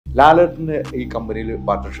ലാലേട്ടന് ഈ കമ്പനിയിൽ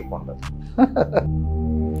പാർട്ട്ണർഷിപ്പ് ഉണ്ട്.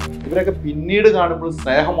 ഇവരൊക്കെ പിന്നീട് കാണുമ്പോൾ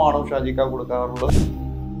സ്നേഹമാണോ ഷാജിക്ക കൊടുക്കാറുള്ളത്?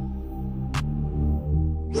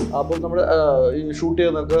 അപ്പോൾ നമ്മൾ ഈ ഷൂട്ട്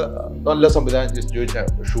ചെയ്യുന്നതൊക്കെ നല്ല സംവിധാനം ചോദിച്ചാൽ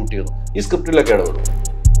ഷൂട്ട് ചെയ്യുന്നു. ഈ സ്ക്രിപ്റ്റിലൊക്കെ ഇടപെടും.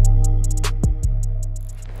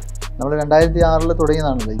 നമ്മൾ 2006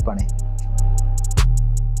 തുടങ്ങിയതാണല്ലോ ഈ പണി.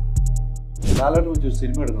 ലാലേട്ടൻ വെച്ച്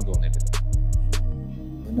സിനിമ എടുക്കാൻ തോന്നിയിട്ടില്ല.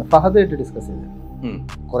 പിന്നെ ഫഹദായിട്ട് ഡിസ്കസ് ചെയ്തു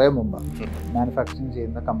കുറേ മുമ്പ്. മാനുഫാക്ചറിങ്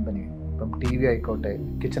ചെയ്യുന്ന കമ്പനി, ഇപ്പം TV ആയിക്കോട്ടെ,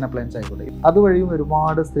 കിച്ചൺ അപ്ലയൻസ് ആയിക്കോട്ടെ, അതുവഴിയും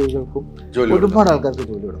ഒരുപാട് സ്ത്രീകൾക്കും ഒരുപാട് ആൾക്കാർക്ക്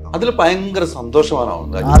ജോലി കൊടുക്കും. അതിൽ ഭയങ്കര സന്തോഷമാണ്.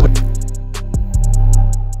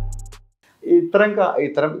 ഇത്തരം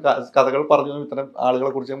കഥകൾ പറഞ്ഞു ഇത്തരം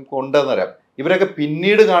ആളുകളെ കുറിച്ച് നമുക്ക് കൊണ്ടുവന്നറിയാം. ഇവരൊക്കെ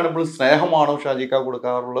പിന്നീട് കാണുമ്പോൾ സ്നേഹമാണോ ഷാജിക്ക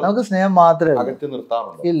കൊടുക്കാറുള്ളത്? നമുക്ക് സ്നേഹം മാത്രമേ അകറ്റി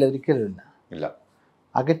നിർത്താറുണ്ടോ? ഇല്ല, ഒരിക്കലും ഇല്ല.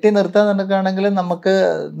 അകറ്റി നിർത്താൻ നിൽക്കുകയാണെങ്കിൽ നമുക്ക്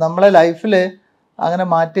നമ്മളെ ലൈഫിൽ അങ്ങനെ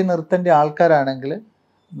മാറ്റി നിർത്തേണ്ട ആൾക്കാരാണെങ്കിൽ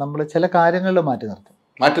നമ്മൾ ചില കാര്യങ്ങളിൽ മാറ്റി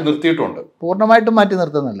നിർത്തിയിട്ടുണ്ട്. പൂർണ്ണമായിട്ടും മാറ്റി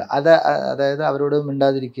നിർത്തുന്നില്ല. അതായത് അവരോട്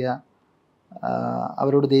മിണ്ടാതിരിക്കുക,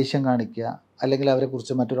 അവരോട് ദേഷ്യം കാണിക്കുക, അല്ലെങ്കിൽ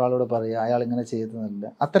അവരെക്കുറിച്ച് മറ്റൊരാളോട് പറയുക അയാൾ ഇങ്ങനെ ചെയ്യുന്നില്ല,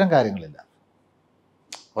 അത്തരം കാര്യങ്ങളില്ല.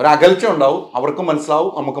 ഒരകൽച്ച ഉണ്ടാവും, അവർക്ക്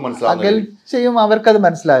മനസ്സിലാവും, നമുക്ക് മനസ്സിലാവും. അകൽച്ചയും അവർക്കത്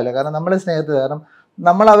മനസ്സിലാവില്ല. കാരണം നമ്മളെ സ്നേഹത്തിൽ, കാരണം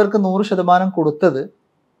നമ്മൾ അവർക്ക് 100% കൊടുത്തത്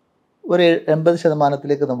ഒരു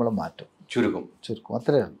 80%-ലേക്ക് നമ്മൾ മാറ്റും, ചുരുക്കും.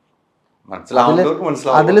 അത്രയേ ഉള്ളൂ.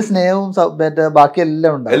 അതിൽ സ്നേഹവും ബാക്കി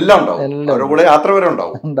എല്ലാം ഉണ്ടാവും. യാത്ര വരെ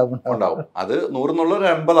ഉണ്ടാവും. അത് 100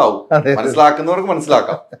 80 മനസ്സിലാക്കുന്നവർക്ക്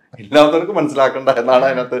മനസ്സിലാക്കാം, ഇല്ലാത്തവർക്ക് മനസ്സിലാക്കണ്ട എന്നാണ്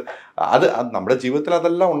അതിനകത്ത്. അത് നമ്മുടെ ജീവിതത്തിൽ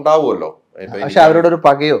അതെല്ലാം ഉണ്ടാവുമല്ലോ. പക്ഷെ അവരോടൊരു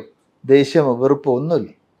പകയോ ദേഷ്യമോ വെറുപ്പോ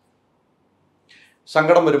ഒന്നുമില്ല.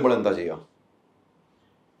 സങ്കടം വരുമ്പോൾ എന്താ ചെയ്യുക?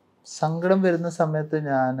 സങ്കടം വരുന്ന സമയത്ത്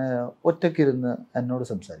ഞാൻ ഒറ്റയ്ക്കിരുന്ന് എന്നോട്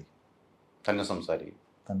സംസാരിക്കും. തന്നെ സംസാരിക്കും.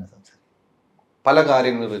 പല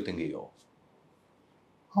കാര്യങ്ങൾ തിങ്ക് ചെയ്യുമോ?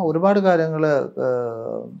 ഒരുപാട് കാര്യങ്ങൾ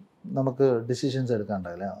നമുക്ക് ഡിസിഷൻസ്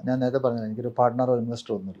എടുക്കാനുണ്ടാവില്ല. ഞാൻ നേരത്തെ പറഞ്ഞത് എനിക്കൊരു പാർട്ട്ണറോ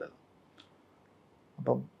ഇൻവെസ്റ്ററോ ഒന്നുമില്ലല്ലോ.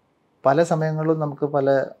 അപ്പം പല സമയങ്ങളിലും നമുക്ക് പല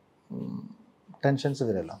ടെൻഷൻസ്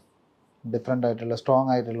വരില്ല. ഡിഫറെൻ്റ് ആയിട്ടുള്ള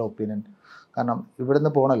സ്ട്രോങ് ആയിട്ടുള്ള ഒപ്പീനിയൻ. കാരണം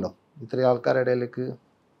ഇവിടുന്ന് പോകണമല്ലോ, ഇത്രയും ആൾക്കാരുടെ ഇടയിലേക്ക്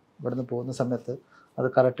ഇവിടുന്ന് പോകുന്ന സമയത്ത് അത്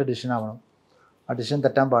കറക്റ്റ് ഡിസിഷൻ ആവണം. ആ ഡിസിഷൻ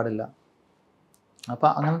തെറ്റാൻ പാടില്ല. അപ്പം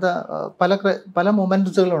അങ്ങനത്തെ പല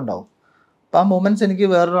മൊമെൻറ്റ്സുകളും ഉണ്ടാവും. അപ്പം ആ മൊമെൻറ്റ്സ് എനിക്ക്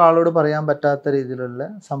വേറൊരാളോട് പറയാൻ പറ്റാത്ത രീതിയിലുള്ള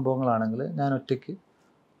സംഭവങ്ങളാണെങ്കിൽ ഞാൻ ഒറ്റയ്ക്ക്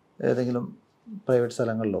ഏതെങ്കിലും പ്രൈവറ്റ്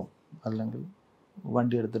സ്ഥലങ്ങളിലോ അല്ലെങ്കിൽ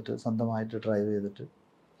വണ്ടി എടുത്തിട്ട് സ്വന്തമായിട്ട് ഡ്രൈവ് ചെയ്തിട്ട്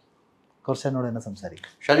കുറച്ച് എന്നോട് തന്നെ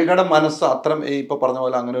സംസാരിക്കും. ഷാജിക്കയുടെ മനസ്സ് അത്തരം ഇപ്പോൾ പറഞ്ഞ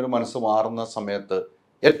പോലെ അങ്ങനെ ഒരു മനസ്സ് മാറുന്ന സമയത്ത്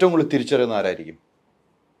ഏറ്റവും കൂടുതൽ തിരിച്ചറിയുന്ന ആരായിരിക്കും?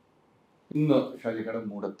 ഇന്ന് ഷാജിക്കയുടെ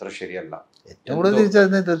മൂഡ് അത്ര ശരിയല്ല. ഏറ്റവും കൂടുതൽ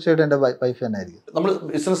തിരിച്ചറിയുന്നത് തീർച്ചയായിട്ടും എൻ്റെ വൈഫ് തന്നെ ആയിരിക്കും. നമ്മൾ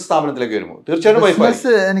ബിസിനസ് സ്ഥാപനത്തിലേക്ക് വരുമ്പോൾ തീർച്ചയായിട്ടും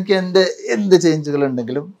ബിസിനസ് എനിക്ക് എന്ത് ചേഞ്ചുകൾ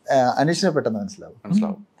ഉണ്ടെങ്കിലും അനീഷിനെ പെട്ടെന്ന്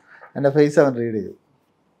മനസ്സിലാവും. എൻ്റെ ഫേസ് അവൻ റീഡ് ചെയ്യും.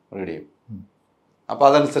 അപ്പോൾ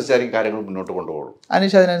അതനുസരിച്ചായിരിക്കും കാര്യങ്ങൾ മുന്നോട്ട് കൊണ്ടുപോകും.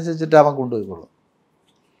 അനീഷ് അതിനനുസരിച്ചിട്ട് അവൻ കൊണ്ടുപോയിക്കോളും.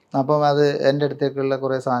 അപ്പം അത് എൻ്റെ അടുത്തേക്കുള്ള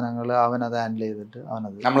കുറേ സാധനങ്ങൾ അവനത് ഹാൻഡിൽ ചെയ്തിട്ട്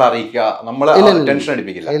അവനത് നമ്മളെ അറിയിക്കുക. ടെൻഷൻ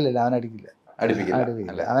അടിപ്പിക്കില്ല. ഇല്ല, അവൻ അടിക്കില്ല.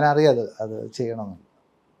 അവനറിയാം അത് ചെയ്യണമെന്ന്.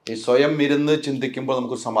 ഈ സ്വയം ഇരുന്ന് ചിന്തിക്കുമ്പോൾ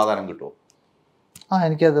നമുക്കൊരു സമാധാനം കിട്ടുമോ?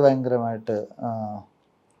 എനിക്കത് ഭയങ്കരമായിട്ട്.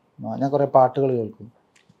 ഞാൻ കുറേ പാട്ടുകൾ കേൾക്കും.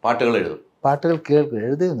 പാട്ടുകൾ എഴുതും? പാട്ടുകൾ കേൾക്കും,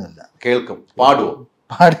 എഴുതുന്നില്ല, കേൾക്കും. പാടുമോ?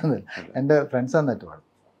 പാടുന്നില്ല. എൻ്റെ ഫ്രണ്ട്സ് വന്നിട്ട് പാടും.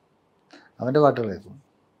 അവൻ്റെ പാട്ടുകൾ കേൾക്കും.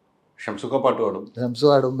 ഷംസുക്ക പാട്ട് പാടും, ഷംസു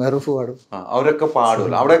പാടും, മെറുഫ് പാടും. അവരൊക്കെ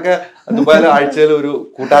പാടുമല്ലോ. അവിടെയൊക്കെ ദുബായിൽ ആഴ്ചയിൽ ഒരു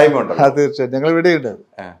കൂട്ടായ്മ ഉണ്ട്. തീർച്ചയായും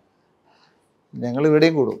ഞങ്ങൾ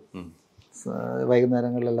ഇവിടെയും കൂടും.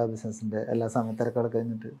 വൈകുന്നേരങ്ങളിലെല്ലാം ബിസിനസിൻ്റെ എല്ലാ തിരക്കുകൾ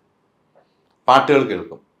കഴിഞ്ഞിട്ട് പാട്ടുകൾ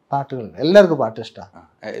കേൾക്കും. എല്ലാവർക്കും പാട്ട് ഇഷ്ടമാണ്.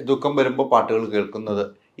 ദുഃഖം വരുമ്പോൾ പാട്ടുകൾ കേൾക്കുന്നത്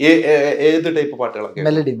ഏത് ടൈപ്പ് പാട്ടുകളൊക്കെ?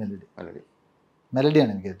 മെലഡിയാണ്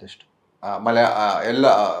എനിക്ക് ഏറ്റവും ഇഷ്ടം.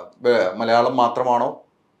 മലയാളം മാത്രമാണോ?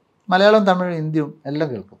 മലയാളം, തമിഴ്, ഹിന്ദിയും എല്ലാം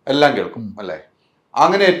കേൾക്കും അല്ലേ?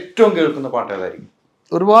 അങ്ങനെ ഏറ്റവും കേൾക്കുന്ന പാട്ട് ഏതായിരിക്കും?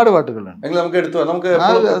 ഒരുപാട് പാട്ടുകളുണ്ട്. നമുക്ക്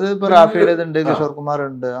അതിപ്പോ റാഫിയുടേതുണ്ട്, കിഷോർ കുമാർ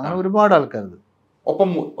ഉണ്ട്, അങ്ങനെ ഒരുപാട് ആൾക്കാരുണ്ട്. ഒപ്പം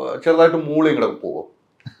ചെറുതായിട്ട് മൂളി ഇങ്ങോട്ട് പോകും.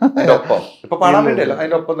 അതിന്റെ ഒപ്പം ഇപ്പൊ പാടാൻ വേണ്ടിയല്ല,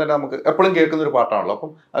 അതിന്റെ ഒപ്പം തന്നെ നമുക്ക് എപ്പോഴും കേൾക്കുന്ന ഒരു പാട്ടാണല്ലോ. അപ്പം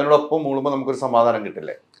അതിനോടൊപ്പം മൂളുമ്പോൾ നമുക്കൊരു സമാധാനം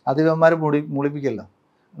കിട്ടില്ലേ? അതിവന്മാര് മൂളിപ്പിക്കല്ലോ,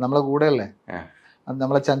 നമ്മളെ കൂടെയല്ലേ,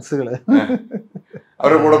 നമ്മളെ ചങ്സുകള്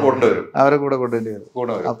അവരുടെ കൂടെ കൊണ്ടുവരും.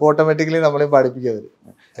 അപ്പൊ ഓട്ടോമാറ്റിക്കലി നമ്മളെ പാടിപ്പിക്കുക.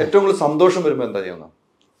 ഏറ്റവും കൂടുതൽ സന്തോഷം വരുമ്പോൾ എന്താ ചെയ്യുന്നത്?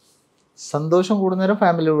 സന്തോഷം കൂടുന്നേരം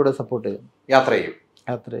ഫാമിലിയുടെ കൂടെ സപ്പോർട്ട് ചെയ്യും, യാത്ര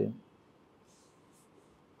ചെയ്യും.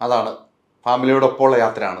 അതാണ് ഫാമിലിയോടൊപ്പമുള്ള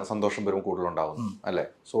യാത്രയാണ് സന്തോഷം വരുമ്പോൾ കൂടുതലുണ്ടാവുന്നത് അല്ലേ?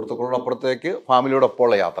 സുഹൃത്തുക്കളോടൊപ്പുറത്തേക്ക്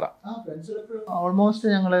ഫാമിലിയോടൊപ്പമുള്ള യാത്ര. ഓൾമോസ്റ്റ്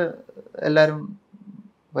ഞങ്ങൾ എല്ലാവരും,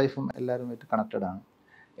 വൈഫും എല്ലാവരുമായിട്ട് കണക്റ്റഡ് ആണ്.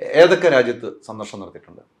 ഏതൊക്കെ രാജ്യത്ത് സന്ദർശനം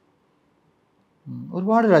നടത്തിയിട്ടുണ്ട്?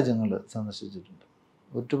 ഒരുപാട് രാജ്യങ്ങൾ സന്ദർശിച്ചിട്ടുണ്ട്,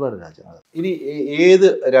 ഒരുപാട് രാജ്യങ്ങൾ. ഇനി ഏത്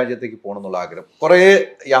രാജ്യത്തേക്ക് പോകണം എന്നുള്ള ആഗ്രഹം? കുറേ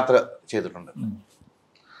യാത്ര ചെയ്തിട്ടുണ്ട്.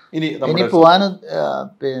 ഇനി പോകാൻ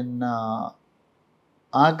പിന്നെ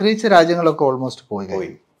ആഗ്രഹിച്ച രാജ്യങ്ങളൊക്കെ ഓൾമോസ്റ്റ് പോയി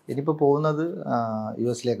കഴിഞ്ഞു. ഇനിയിപ്പോൾ പോകുന്നത്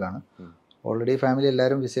US ഓൾറെഡി ഫാമിലി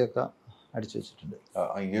എല്ലാവരും വിസയൊക്കെ അടിച്ചു വെച്ചിട്ടുണ്ട്.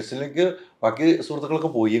 US ബാക്കി സുഹൃത്തുക്കളൊക്കെ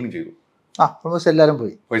പോവുകയും ചെയ്തു. ഓൾമോസ്റ്റ് എല്ലാവരും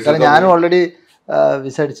പോയി. കാരണം ഞാനും ഓൾറെഡി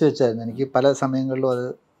വിസ അടിച്ചു വെച്ചായിരുന്നു. എനിക്ക് പല സമയങ്ങളിലും അത്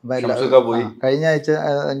കഴിഞ്ഞ ആഴ്ച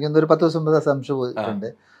എനിക്കെന്തോ ഒരു 10 ദിവസം മുമ്പ് സംശയം പോയിട്ടുണ്ട്,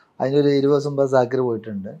 അതിനൊരു 20 ദിവസം മുമ്പ് സാക്കിർ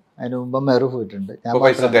പോയിട്ടുണ്ട്, അതിന് മുമ്പ് മെറു പോയിട്ടുണ്ട്. ഞാൻ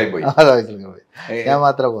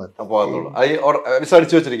മാത്രമേ പോകത്തുള്ളൂ.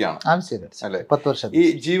 10 വർഷം ഈ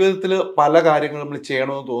ജീവിതത്തിൽ പല കാര്യങ്ങളും നമ്മൾ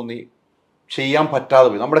ചെയ്യണമെന്ന് തോന്നി ചെയ്യാൻ പറ്റാതെ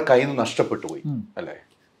പോയി, നമ്മുടെ കയ്യിൽ നിന്ന് നഷ്ടപ്പെട്ടു പോയി അല്ലേ?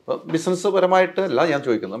 ബിസിനസ് പരമായിട്ട് അല്ല ഞാൻ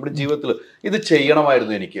ചോദിക്കുന്നത്, നമ്മുടെ ജീവിതത്തിൽ ഇത്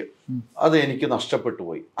ചെയ്യണമായിരുന്നു എനിക്ക്, അത് എനിക്ക് നഷ്ടപ്പെട്ടു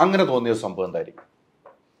പോയി, അങ്ങനെ തോന്നിയ സംഭവം എന്തായിരിക്കും?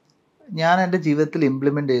 ഞാൻ എൻ്റെ ജീവിതത്തിൽ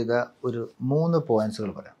ഇംപ്ലിമെൻ്റ് ചെയ്ത ഒരു 3 പോയിന്റ്സുകൾ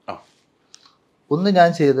പറയാം. ഒന്ന്, ഞാൻ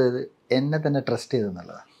ചെയ്തത് എന്നെ തന്നെ ട്രസ്റ്റ്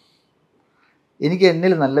ചെയ്തെന്നുള്ളതാണ്. എനിക്ക്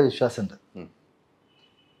എന്നിൽ നല്ല വിശ്വാസമുണ്ട്.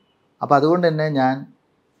 അപ്പോൾ അതുകൊണ്ട് തന്നെ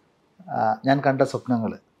ഞാൻ കണ്ട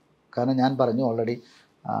സ്വപ്നങ്ങൾ, കാരണം ഞാൻ പറഞ്ഞു ഓൾറെഡി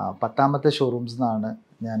 10ാമത്തെ ഷോറൂംസിൽ നിന്നാണ്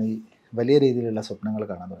ഞാൻ ഈ വലിയ രീതിയിലുള്ള സ്വപ്നങ്ങൾ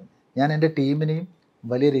കാണാൻ തുടങ്ങി. ഞാൻ എൻ്റെ ടീമിനെയും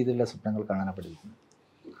വലിയ രീതിയിലുള്ള സ്വപ്നങ്ങൾ കാണാനാണ് പഠിക്കുന്നത്.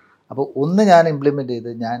 അപ്പോൾ ഒന്ന് ഞാൻ ഇംപ്ലിമെൻ്റ്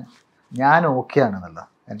ചെയ്ത് ഞാൻ ഓക്കെ ആണെന്നുള്ള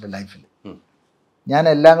എൻ്റെ ലൈഫിൽ ഞാൻ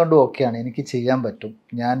എല്ലാം കൊണ്ടും ഓക്കെയാണ്, എനിക്ക് ചെയ്യാൻ പറ്റും,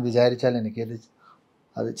 ഞാൻ വിചാരിച്ചാൽ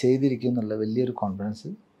അത് ചെയ്തിരിക്കും എന്നുള്ള വലിയൊരു കോൺഫിഡൻസ്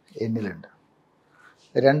എന്നിലുണ്ട്.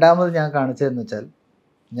 രണ്ടാമത് ഞാൻ കാണിച്ചതെന്ന് വെച്ചാൽ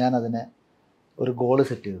ഞാൻ അതിനെ ഒരു ഗോള്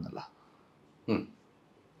സെറ്റ് ചെയ്തെന്നുള്ള,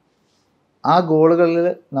 ആ ഗോളുകളിൽ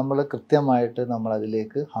നമ്മൾ കൃത്യമായിട്ട് നമ്മൾ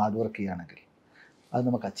അതിലേക്ക് ഹാർഡ് വർക്ക് ചെയ്യുകയാണെങ്കിൽ അത്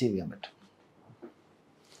നമുക്ക് അച്ചീവ് ചെയ്യാൻ പറ്റും.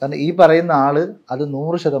 കാരണം ഈ പറയുന്ന ആൾ അത്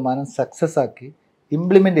 100% സക്സസ് ആക്കി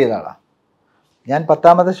ഇംപ്ലിമെൻ്റ് ചെയ്ത ആളാണ്. ഞാൻ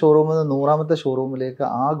 10ാമത്തെ ഷോറൂമിൽ നിന്ന് 100ാമത്തെ ഷോറൂമിലേക്ക്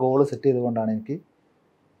ആ ഗോള് സെറ്റ് ചെയ്തുകൊണ്ടാണ് എനിക്ക്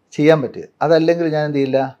ചെയ്യാൻ പറ്റിയത്. അതല്ലെങ്കിൽ ഞാൻ എന്ത്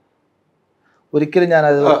ചെയ്യില്ല, ഒരിക്കലും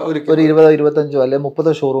ഞാനത് ഒരു 20, 25 അല്ലെങ്കിൽ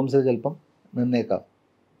 30 ഷോറൂംസിൽ ചിലപ്പം നിന്നേക്കാം.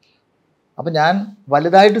 അപ്പം ഞാൻ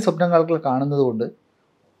വലുതായിട്ട് സ്വപ്നങ്ങൾ കാണുന്നത് കൊണ്ട്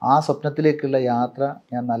ആ സ്വപ്നത്തിലേക്കുള്ള യാത്ര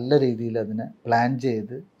ഞാൻ നല്ല രീതിയിൽ അതിനെ പ്ലാൻ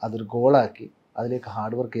ചെയ്ത് അതൊരു ഗോളാക്കി അതിലേക്ക്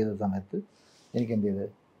ഹാർഡ് വർക്ക് ചെയ്ത സമയത്ത് എനിക്ക് എന്ത് ചെയ്ത്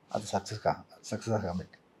അത് സക്സസ് ആക്കാൻ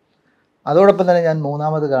പറ്റി. അതോടൊപ്പം തന്നെ ഞാൻ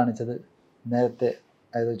 3ാമത് കാണിച്ചത് നേരത്തെ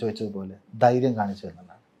അതായത് ചോദിച്ചതുപോലെ ധൈര്യം കാണിച്ചു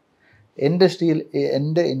എന്നുള്ളതാണ്.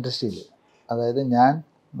 എൻ്റെ ഇൻഡസ്ട്രിയിൽ അതായത് ഞാൻ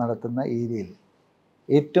നടത്തുന്ന ഏരിയയിൽ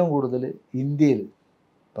ഏറ്റവും കൂടുതൽ ഇന്ത്യയിൽ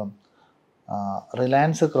ഇപ്പം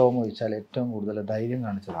റിലയൻസ് ക്രോം ഒഴിച്ചാൽ ഏറ്റവും കൂടുതൽ ധൈര്യം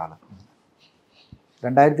കാണിച്ച ഒരാളാണ്.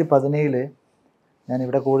 2017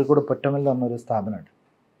 ഞാനിവിടെ കോഴിക്കോട് പൊറ്റമൽ എന്ന് പറഞ്ഞൊരു സ്ഥാപനമുണ്ട്.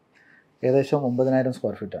 ഏകദേശം 9,000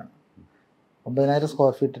 സ്ക്വയർ ഫീറ്റാണ്. 9,000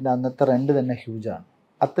 സ്ക്വയർ ഫീറ്റിൻ്റെ അന്നത്തെ റെൻറ്റ് തന്നെ ഹ്യൂജാണ്.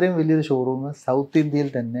 അത്രയും വലിയൊരു ഷോറൂം സൗത്ത് ഇന്ത്യയിൽ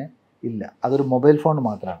തന്നെ ഇല്ല. അതൊരു മൊബൈൽ ഫോൺ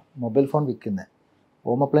മാത്രമാണ്, മൊബൈൽ ഫോൺ വിൽക്കുന്നത്.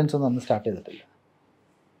 ഹോം അപ്ലയൻസ് ഒന്നും അന്ന് സ്റ്റാർട്ട് ചെയ്തിട്ടില്ല.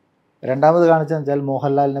 രണ്ടാമത് കാണിച്ചതെന്ന് വെച്ചാൽ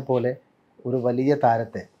മോഹൻലാലിനെ പോലെ ഒരു വലിയ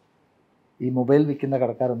താരത്തെ ഈ മൊബൈൽ വിൽക്കുന്ന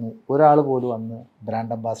കടക്കാരൊന്നും ഒരാൾ പോലും അന്ന്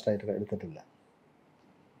ബ്രാൻഡ് അംബാസഡറായിട്ട് എടുത്തിട്ടില്ല.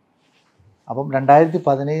 അപ്പം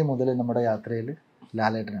 2017 മുതൽ നമ്മുടെ യാത്രയിൽ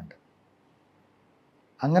ലാലേട്ടനുണ്ട്.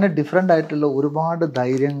 അങ്ങനെ ഡിഫറെൻ്റ് ആയിട്ടുള്ള ഒരുപാട്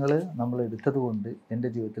ധൈര്യങ്ങൾ നമ്മൾ എടുത്തത് കൊണ്ട് എൻ്റെ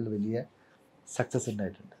ജീവിതത്തിൽ വലിയ സക്സസ്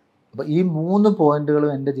ഉണ്ടായിട്ടുണ്ട്. അപ്പോൾ ഈ 3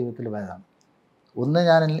 പോയിന്റുകളും എൻ്റെ ജീവിതത്തിൽ വലുതാണ്. ഒന്ന്,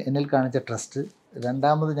 ഞാൻ എന്നിൽ കാണിച്ച ട്രസ്റ്റ്.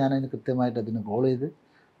 രണ്ടാമത്, ഞാൻ അതിന് കൃത്യമായിട്ട് അതിന് ഗോൾ ചെയ്ത്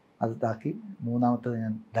അത് ഇതാക്കി. മൂന്നാമത്തത്,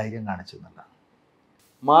 ഞാൻ ധൈര്യം കാണിച്ചു എന്നുള്ളതാണ്.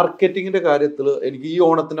 മാർക്കറ്റിങ്ങിൻ്റെ കാര്യത്തിൽ എനിക്ക് ഈ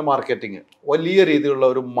ഓണത്തിൻ്റെ മാർക്കറ്റിങ് വലിയ രീതിയിലുള്ള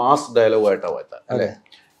ഒരു മാസ് ഡയലോഗായിട്ടാണ് വരുന്നത് അല്ലേ?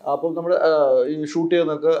 അപ്പം നമ്മൾ ഈ ഷൂട്ട്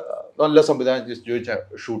ചെയ്യുന്നതൊക്കെ നല്ല സംവിധാനം ചോദിച്ചാൽ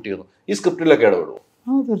ഷൂട്ട് ചെയ്യുന്നു. ഈ സ്ക്രിപ്റ്റിലൊക്കെ ഇടപെടുമോ?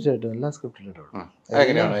 തീർച്ചയായിട്ടും എല്ലാ സ്ക്രിപ്റ്റിലും ഇടപെടും.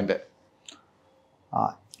 എങ്ങനെയാണ് എൻ്റെ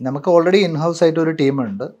നമുക്ക് ഓൾറെഡി ഇൻഹൗസ് ആയിട്ട് ഒരു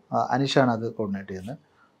ടീമുണ്ട്. അനീഷാണ് അത് കോർഡിനേറ്റ് ചെയ്യുന്നത്.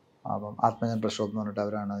 അപ്പം ആത്മജൻ പ്രഷോദ് എന്ന് പറഞ്ഞിട്ട്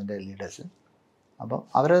അവരാണ് അതിൻ്റെ ലീഡേഴ്സ്. അപ്പം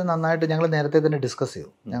അവർ നന്നായിട്ട് ഞങ്ങൾ നേരത്തെ തന്നെ ഡിസ്കസ് ചെയ്തു.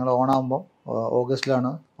 ഞങ്ങൾ ഓണാകുമ്പോൾ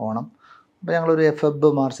ഓഗസ്റ്റിലാണ് ഓണം. അപ്പോൾ ഞങ്ങളൊരു FEB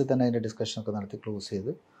മാർച്ചിൽ തന്നെ അതിൻ്റെ ഡിസ്കഷനൊക്കെ നടത്തി ക്ലോസ്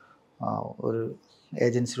ചെയ്ത് ഒരു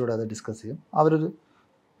ഏജൻസിയോട് അത് ഡിസ്കസ് ചെയ്യും. അവരൊരു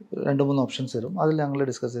 2-3 ഓപ്ഷൻസ് തരും. അതിൽ ഞങ്ങൾ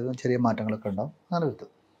ഡിസ്കസ് ചെയ്ത് ചെറിയ മാറ്റങ്ങളൊക്കെ ഉണ്ടാവും. അങ്ങനെ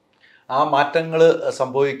വരുത്തും. ആ മാറ്റങ്ങൾ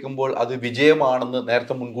സംഭവിക്കുമ്പോൾ അത് വിജയമാണെന്ന്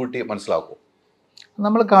നേരത്തെ മുൻകൂട്ടി മനസ്സിലാക്കും.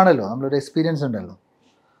 നമ്മൾ കാണുമല്ലോ, നമ്മളൊരു എക്സ്പീരിയൻസ് ഉണ്ടല്ലോ.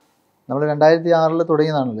 നമ്മൾ 2006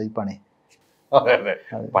 തുടങ്ങിയതാണല്ലോ ഈ പണി.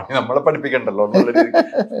 പണി നമ്മളെ പഠിപ്പിക്കണ്ടല്ലോ,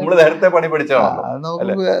 നമ്മൾ നേരത്തെ പണി പഠിച്ചാണല്ലോ.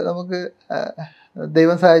 നമുക്ക്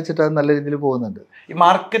ദൈവം സഹായിച്ചിട്ട് അത് നല്ല രീതിയിൽ പോകുന്നുണ്ട്. ഈ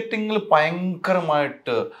മാർക്കറ്റിങ്ങിൽ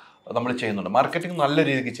ഭയങ്കരമായിട്ട് നമ്മൾ ചെയ്യുന്നുണ്ട്. മാർക്കറ്റിംഗ് നല്ല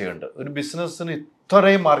രീതിക്ക് ചെയ്യുന്നുണ്ട്. ഒരു ബിസിനസ്സിന്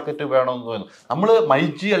ഇത്രയും മാർക്കറ്റ് വേണമെന്ന് തോന്നുന്നു. നമ്മൾ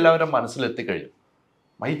മൈജി എല്ലാവരും മനസ്സിലെത്തിക്കഴിഞ്ഞു.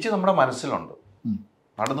 മൈജി നമ്മുടെ മനസ്സിലുണ്ട്.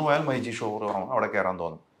 നടന്നു പോയാൽ മൈജി ഷോറൂം അവിടെ കയറാൻ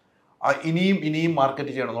തോന്നും. ഇനിയും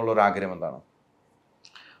മാർക്കറ്റ് ചെയ്യണം എന്നുള്ള ഒരു ആഗ്രഹം എന്താണ്?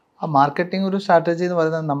 ആ മാർക്കറ്റിംഗ് ഒരു സ്ട്രാറ്റജി എന്ന്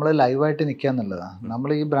പറയുന്നത് നമ്മൾ ലൈവായിട്ട് നിൽക്കുക എന്നുള്ളതാണ്. നമ്മൾ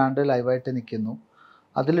ഈ ബ്രാൻഡ് ലൈവായിട്ട് നിൽക്കുന്നു,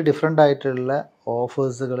 അതിൽ ഡിഫറെൻ്റ് ആയിട്ടുള്ള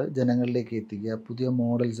ഓഫേഴ്സുകൾ ജനങ്ങളിലേക്ക് എത്തിക്കുക, പുതിയ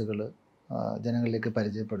മോഡൽസുകൾ ജനങ്ങളിലേക്ക്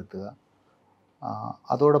പരിചയപ്പെടുത്തുക.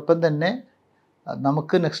 അതോടൊപ്പം തന്നെ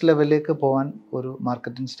നമുക്ക് നെക്സ്റ്റ് ലെവലിലേക്ക് പോകാൻ ഒരു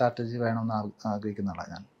മാർക്കറ്റിംഗ് സ്ട്രാറ്റജി വേണമെന്ന് ആഗ്രഹിക്കുന്ന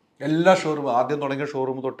ആളാണ് ഞാൻ. എല്ലാ ഷോറൂം ആദ്യം തുടങ്ങിയ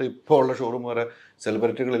ഷോറൂം തൊട്ട് ഇപ്പോൾ ഉള്ള ഷോറൂം വരെ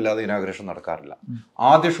സെലിബ്രിറ്റികളില്ലാതെ ഇനാഗ്രേഷൻ നടക്കാറില്ല.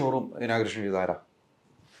 ആദ്യ ഷോറൂം ഇനാഗ്രേഷൻ ചെയ്താരാ?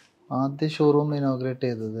 ആദ്യ ഷോറൂം ഇനോഗ്രേറ്റ്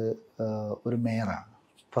ചെയ്തത് ഒരു മേയറാണ്.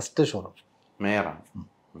 First showroom മേയറാണ്.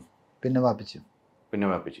 പിന്നെ വാപ്പിച്ചു.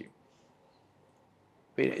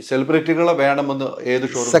 സെലിബ്രിറ്റികളെ വേണമെന്ന് ഏത്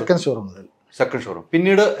ഷോറൂം? സെക്കൻഡ് ഷോറൂം മുതൽ. Second showroom.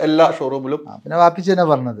 പിന്നീട് എല്ലാ ഷോറൂമിലും പിന്നെ വാപ്പിച്ചു തന്നെ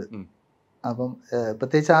പറഞ്ഞത്. അപ്പം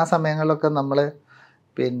പ്രത്യേകിച്ച് ആ സമയങ്ങളിലൊക്കെ നമ്മൾ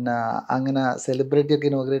പിന്നെ അങ്ങനെ സെലിബ്രിറ്റി ഒക്കെ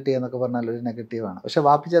ഇനോഗ്രേറ്റ് ചെയ്യാന്നൊക്കെ പറഞ്ഞാൽ ഒരു നെഗറ്റീവാണ്. പക്ഷെ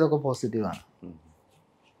വാപ്പിച്ച് അതൊക്കെ പോസിറ്റീവാണ്.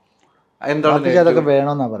 അതൊക്കെ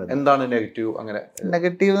വേണമെന്നാണ് പറയുന്നത്. എന്താണ് നെഗറ്റീവ്? അങ്ങനെ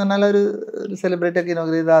നെഗറ്റീവ് എന്ന് പറഞ്ഞാൽ ഒരു സെലിബ്രിറ്റി ഒക്കെ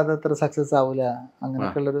ഇനോഗ്രേറ്റ് ചെയ്താൽ അത് അത്ര സക്സസ് ആവില്ല,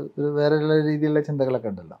 അങ്ങനെയൊക്കെ ഉള്ളൊരു വേറെ രീതിയിലുള്ള ചിന്തകളൊക്കെ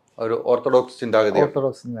ഉണ്ടല്ലോ. ഒരു ഓർത്തഡോക്സ്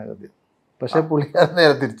ചിന്താഗതി. പക്ഷെ പുള്ളിക്കാരൻ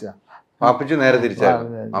നേരെ തിരിച്ചാ. വാപ്പിച്ച് നേരെ തിരിച്ചാണ്.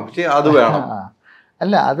 അത് വേണം.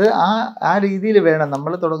 അല്ല, അത് ആ രീതിയിൽ വേണം.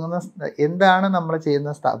 നമ്മൾ തുടങ്ങുന്ന എന്താണ് നമ്മൾ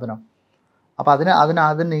ചെയ്യുന്ന സ്ഥാപനം, അപ്പം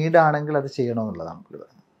അത് നീഡാണെങ്കിൽ അത് ചെയ്യണമെന്നുള്ളതാണ്.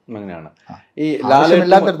 അങ്ങനെയാണ്. ഈ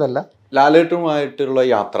ഇല്ലാത്തടത്തല്ല. ലാലേട്ടുമായിട്ടുള്ള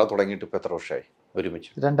യാത്ര തുടങ്ങിയിട്ട് ഇപ്പം എത്ര വർഷമായി ഒരുമിച്ച്?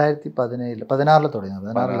 2016 തുടങ്ങി.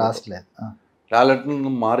 16 ലാസ്റ്റിലെ. ലാലേട്ടനിൽ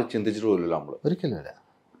നിന്നും മാറി ചിന്തിച്ചിട്ട് പോലും നമ്മൾ ഒരിക്കലും ഇല്ല.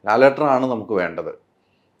 ലാലേട്ടനാണ് നമുക്ക് വേണ്ടത്.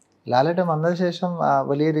 ലാലേട്ടൻ വന്നതിന് ശേഷം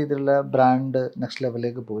വലിയ രീതിയിലുള്ള ബ്രാൻഡ് നെക്സ്റ്റ്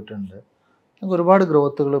ലെവലിലേക്ക് പോയിട്ടുണ്ട്. നമുക്ക് ഒരുപാട്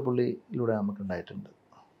ഗ്രോത്തുകൾ പുള്ളിയിലൂടെ നമുക്ക് ഉണ്ടായിട്ടുണ്ട്.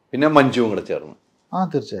 പിന്നെ മഞ്ജുവും കൂടെ ചേർന്ന്.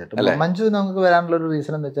 തീർച്ചയായിട്ടും. മഞ്ജു നമുക്ക് വരാനുള്ളൊരു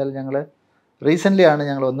റീസൺ എന്ന് വെച്ചാൽ ഞങ്ങൾ റീസെൻ്റ്ലി ആണ്,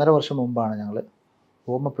 ഞങ്ങൾ 1.5 വർഷം മുമ്പാണ് ഞങ്ങൾ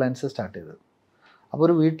ഹോം അപ്ലയൻസ് സ്റ്റാർട്ട് ചെയ്തത്. അപ്പോൾ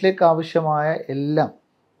ഒരു വീട്ടിലേക്ക് ആവശ്യമായ എല്ലാം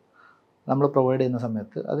നമ്മൾ പ്രൊവൈഡ് ചെയ്യുന്ന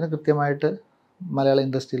സമയത്ത് അതിന് കൃത്യമായിട്ട് മലയാള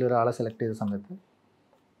ഇൻഡസ്ട്രിയിൽ ഒരാളെ സെലക്ട് ചെയ്ത സമയത്ത്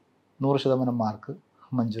 100% മാർക്ക്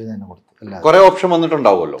മഞ്ജുവിന് തന്നെ കൊടുത്തു. കുറേ ഓപ്ഷൻ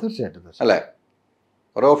വന്നിട്ടുണ്ടാവുമല്ലോ. തീർച്ചയായിട്ടും അല്ലേ?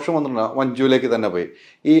 കുറേ ഓപ്ഷൻ വന്നിട്ടുണ്ടാവും. മഞ്ജുവിലേക്ക് തന്നെ പോയി.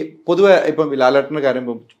 ഈ പൊതുവെ ഇപ്പം ലാലേട്ടൻ്റെ കാര്യം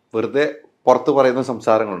വെറുതെ പുറത്ത് പറയുന്ന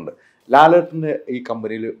സംസാരങ്ങളുണ്ട്. ലാലേട്ടൻ്റെ ഈ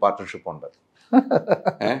കമ്പനിയിൽ പാർട്ട്ണർഷിപ്പ് ഉണ്ട്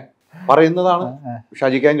പറയുന്നതാണ്.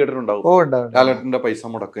 ഷാജിക്കാൻ കേട്ടിട്ടുണ്ടാവും. ലാലേട്ടൻ്റെ പൈസ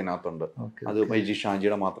മുടക്ക് ഇതിനകത്തുണ്ട്. അത് മൈജി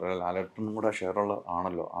ഷാജിയുടെ മാത്രമല്ല, ലാലേട്ടനും കൂടെ ഷെയറുള്ള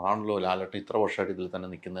ആണല്ലോ. അതാണല്ലോ ലാലേട്ടൻ ഇത്ര വർഷമായിട്ട് ഇതിൽ തന്നെ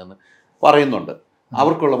നിൽക്കുന്നതെന്ന് പറയുന്നുണ്ട്.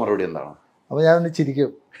 അവർക്കുള്ള മറുപടി എന്താണ്? അപ്പോൾ ഞാനൊന്ന്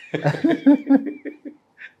ചിരിക്കും.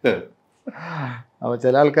 അപ്പോൾ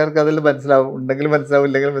ചില ആൾക്കാർക്ക് അതിൽ മനസ്സിലാവും, ഉണ്ടെങ്കിൽ മനസ്സിലാവും,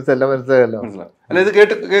 ഇല്ലെങ്കിൽ എല്ലാം മനസ്സിലാവല്ലോ. അല്ല, ഇത്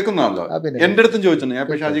കേൾക്കുന്നതാണല്ലോ. എൻ്റെ അടുത്തും ചോദിച്ചിട്ടുണ്ട്. ഞാൻ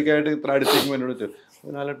ഇപ്പൊ ഷാജിക്കായിട്ട് ഇത്ര അടുത്തേക്കും എന്നോട്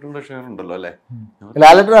ലാലേട്ടൻ്റെ ഷെയർ ഉണ്ടല്ലോ അല്ലേ?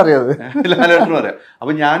 ലാലേട്ടനും അറിയാതെ ലാലേട്ടനും അറിയാം.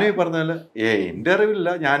 അപ്പൊ ഞാനും ഈ പറഞ്ഞ പോലെ എന്റെ അറിവില്ല,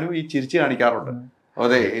 ഞാനും ഈ ചിരിച്ച് കാണിക്കാറുണ്ട്.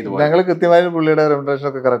 അതെ, ഞങ്ങൾ കൃത്യമായും പുള്ളിയുടെ റെമുനറേഷൻ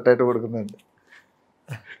ഒക്കെ കറക്റ്റ് ആയിട്ട് കൊടുക്കുന്നുണ്ട്.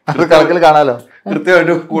 അത് കണക്കിൽ കാണാലോ,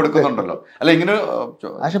 കൃത്യമായിട്ട് കൊടുക്കുന്നുണ്ടല്ലോ. അല്ല ഇങ്ങനെ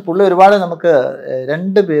പക്ഷെ പുള്ളി ഒരുപാട് നമുക്ക്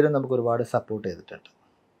 2 പേരും നമുക്ക് ഒരുപാട് സപ്പോർട്ട് ചെയ്തിട്ടുണ്ട്.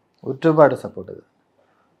 ഒരുപാട് സപ്പോർട്ട് ചെയ്തു.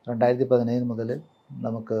 2017 മുതൽ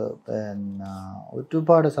നമുക്ക് പിന്നെ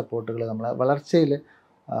ഒരുപാട് സപ്പോർട്ടുകൾ നമ്മളെ വളർച്ചയിൽ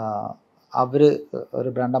അവർ ഒരു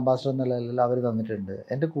ബ്രാൻഡ് അംബാസഡർ എന്ന നിലയിൽ അവർ തന്നിട്ടുണ്ട്.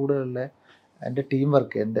 എൻ്റെ കൂടെയുള്ള എൻ്റെ ടീം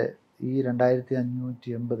വർക്ക്, എൻ്റെ ഈ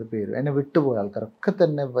 2580 പേര്, എന്നെ വിട്ടുപോയ ആൾക്കാരൊക്കെ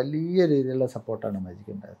തന്നെ വലിയ രീതിയിലുള്ള സപ്പോർട്ടാണ്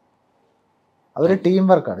മജിക്കുണ്ടായത്. അവർ ടീം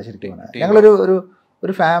വർക്കാണ് ശരിക്കും.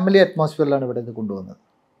 ഞങ്ങളൊരു ഫാമിലി അറ്റ്മോസ്ഫിയറിലാണ് ഇവിടെ ഇത് കൊണ്ടുവന്നത്.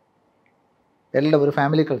 എല്ലാം ഒരു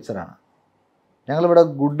ഫാമിലി കൾച്ചറാണ്. ഞങ്ങളിവിടെ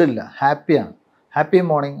ഗുഡില്ല, ഹാപ്പിയാണ്. Happy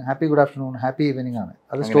morning, happy good afternoon, happy evening ആണ്.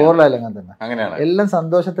 അത് സ്റ്റോറിലായാലും അങ്ങനെ തന്നെ. എല്ലാം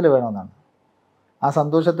സന്തോഷത്തിൽ വേണമെന്നാണ്. ആ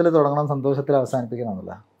സന്തോഷത്തിൽ തുടങ്ങണം, സന്തോഷത്തിൽ അവസാനിപ്പിക്കണം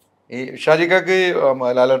എന്നുള്ള. ഈ ഷാജിക്കാക്ക്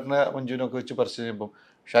ലാലേട്ടനെ മഞ്ജുവിനൊക്കെ വെച്ച് പരിചയം ചെയ്യുമ്പോൾ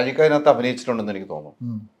ഷാജിക്ക അതിനകത്ത് അഭിനയിച്ചിട്ടുണ്ടെന്ന് എനിക്ക്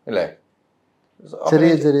തോന്നുന്നു അല്ലേ?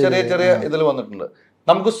 ചെറിയ ചെറിയ ഇതിൽ വന്നിട്ടുണ്ട്.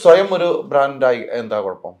 നമുക്ക് സ്വയം ഒരു ബ്രാൻഡായി എന്താ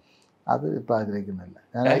കുഴപ്പം? അത് ഇപ്പം ആഗ്രഹിക്കുന്നില്ല.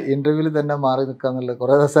 ഞാൻ ഇന്റർവ്യൂവിൽ തന്നെ മാറി നിൽക്കാന്നുള്ള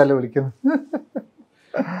കുറേ ദിവസമല്ലേ വിളിക്കുന്നു.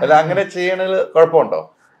 അല്ല, അങ്ങനെ ചെയ്യണതിൽ കുഴപ്പമുണ്ടോ?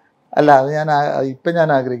 അല്ല, അത് ഞാൻ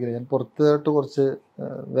ആഗ്രഹിക്കില്ല. ഞാൻ പുറത്തോട്ട് കുറച്ച്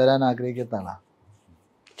വരാൻ ആഗ്രഹിക്കുന്ന ആളാണ്.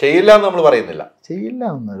 ചെയ്യില്ല എന്ന് നമ്മൾ പറയുന്നില്ല. ചെയ്യില്ല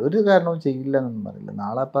എന്ന് ഒരു കാരണവും ചെയ്യില്ല എന്നൊന്നും പറയില്ല.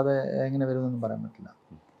 നാളെ അപ്പം അത് എങ്ങനെ വരുമെന്നൊന്നും പറയാൻ പറ്റില്ല.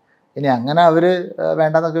 ഇനി അങ്ങനെ അവർ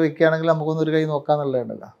വേണ്ടെന്നൊക്കെ വെക്കുകയാണെങ്കിൽ നമുക്കൊന്നും ഒരു കൈ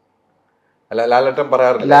നോക്കാന്നുള്ളതുണ്ടല്ലോ. അല്ല, ലാലേട്ടൻ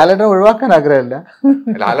പറയാറില്ല. ലാലേട്ടൻ ഒഴിവാക്കാൻ ആഗ്രഹമില്ല.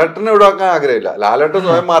 ലാലേട്ടനെ ഒഴിവാക്കാൻ ആഗ്രഹമില്ല. ലാലേട്ടൻ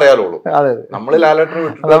സ്വയം മാറിയാലോ. അതെ, നമ്മൾ ലാലേട്ടനെ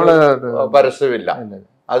പരസ്യമില്ല.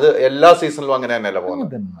 അത് എല്ലാ സീസണിലും അങ്ങനെ തന്നെയല്ല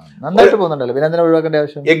പോകുന്നത്. നന്നായിട്ട് പോകുന്നുണ്ടല്ലോ. പിന്നെ എന്തിനാ ഒഴിവാക്കേണ്ട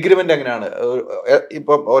ആവശ്യം? എഗ്രിമെന്റ് എങ്ങനെയാണ്?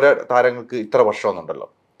 ഇപ്പം ഓരോ താരങ്ങൾക്ക് ഇത്ര വർഷമൊന്നുണ്ടല്ലോ.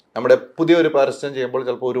 നമ്മുടെ പുതിയൊരു പരസ്യം ചെയ്യുമ്പോൾ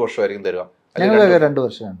ചിലപ്പോൾ 1 വർഷമായിരിക്കും തരിക. 2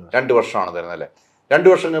 വർഷമാണ് തരുന്നത് അല്ലേ? 2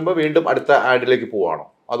 വർഷം കഴിയുമ്പോൾ വീണ്ടും അടുത്ത ആഡിലേക്ക് പോവാണോ,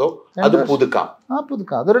 അതോ അത് പുതുക്കാം?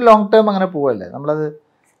 അതൊരു ലോങ് ടേം അങ്ങനെ പോവല്ലേ. നമ്മളത്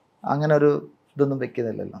അങ്ങനെ ഒരു ഇതൊന്നും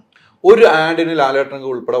വെക്കുന്നില്ലല്ലോ. ഒരു ആഡിന് ലാലേട്ടനൊക്കെ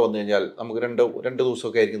ഉൾപ്പെടെ വന്നു കഴിഞ്ഞാൽ നമുക്ക് 2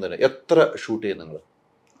 ദിവസമൊക്കെ ആയിരിക്കും തരുന്നത്. എത്ര ഷൂട്ട് ചെയ്യും നിങ്ങൾ?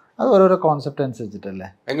 അത് ഓരോരോ കോൺസെപ്റ്റ് അനുസരിച്ചിട്ടല്ലേ.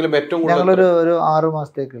 എങ്കിലും ഏറ്റവും ഞങ്ങളൊരു 6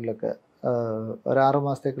 മാസത്തേക്കുള്ളൊക്കെ ഒരു 6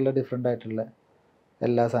 മാസത്തേക്കുള്ള ഡിഫറെൻ്റ് ആയിട്ടുള്ള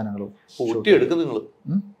എല്ലാ സാധനങ്ങളും ഊറ്റിയെടുക്കും. നിങ്ങൾ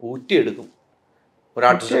ഊറ്റിയെടുക്കും. ഒരു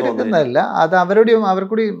ആർട്ടിസ്റ്റ് എടുക്കുന്നതല്ല, അത്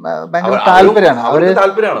അവർക്കൂടി ഭയങ്കര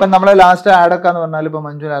താല്പര്യമാണ്. ഇപ്പം നമ്മളെ ലാസ്റ്റ് ആഡൊക്കെ എന്ന് പറഞ്ഞാൽ ഇപ്പം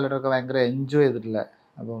മഞ്ജു ലാലൊക്കെ ഭയങ്കര എൻജോയ് ചെയ്തിട്ടില്ല.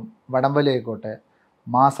 അപ്പം വടംവലി ആയിക്കോട്ടെ,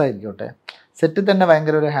 മാസമായിക്കോട്ടെ, സെറ്റിൽ തന്നെ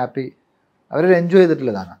ഭയങ്കര ഒരു ഹാപ്പി, അവരൊരു എൻജോയ്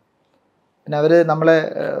ചെയ്തിട്ടുള്ളതാണ്. പിന്നെ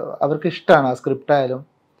അവർക്ക് ഇഷ്ടമാണ് ആ സ്ക്രിപ്റ്റ് ആയാലും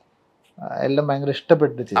എല്ലാം ഭയങ്കര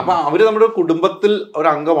ഇഷ്ടപ്പെട്ട് ചെയ്യും. അപ്പൊ അവര് നമ്മുടെ കുടുംബത്തിൽ ഒരു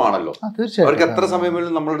അംഗമാണല്ലോ. തീർച്ചയായിട്ടും അവർക്ക് എത്ര സമയം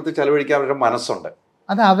വേണം നമ്മുടെ അടുത്ത് ചെലവഴിക്കാൻ അവരുടെ മനസ്സുണ്ട്.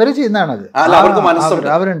 അത് അവര് ചെയ്യുന്നതാണത്.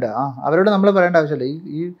 അവരുണ്ട്. അവരോട് നമ്മൾ പറയേണ്ട ആവശ്യമില്ല.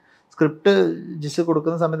 ഈ സ്ക്രിപ്റ്റ് ജിസ്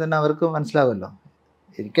കൊടുക്കുന്ന സമയത്ത് തന്നെ അവർക്ക് മനസ്സിലാവുമല്ലോ.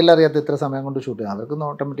 എനിക്കെല്ലാം അറിയാത്ത ഇത്ര സമയം കൊണ്ട് ഷൂട്ട് ചെയ്യാം, അവർക്കൊന്നും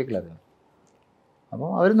ഓട്ടോമാറ്റിക്കലി അറിയാം. അപ്പോൾ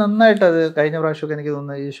അവർ നന്നായിട്ട് അത് കഴിഞ്ഞ പ്രാവശ്യമൊക്കെ എനിക്ക്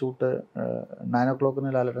തോന്നുന്നു ഈ ഷൂട്ട് 9 o'clock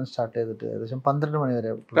ലാലേട്ടൻ സ്റ്റാർട്ട് ചെയ്തിട്ട് ഏകദേശം 12 മണി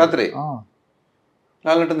വരെ രാത്രി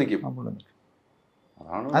ലാലേട്ടൻ നിൽക്കും.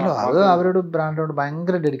 അല്ലോ, അത് അവരോട് ബ്രാൻഡിനോട്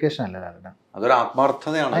ഭയങ്കര ഡെഡിക്കേഷൻ അല്ലേ ലാലേട്ടൻ. അതൊരു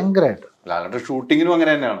ആത്മാർത്ഥതയാണ് ഭയങ്കരമായിട്ട്. ലാലേട്ടൻ ഷൂട്ടിങ്ങിനും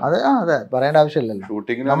അങ്ങനെ തന്നെയാണ്. അതെ പറയേണ്ട ആവശ്യമില്ലല്ലോ.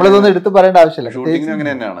 ഷൂട്ടിങ്ങിന് നമ്മളിതൊന്നും എടുത്ത് പറയേണ്ട ആവശ്യമില്ല. ഷൂട്ടിങ്ങിനും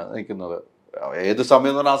അങ്ങനെ തന്നെയാണ് നിൽക്കുന്നത്. ഏത്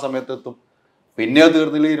സമയം പറഞ്ഞാൽ ആ സമയത്ത് എത്തും. പിന്നെ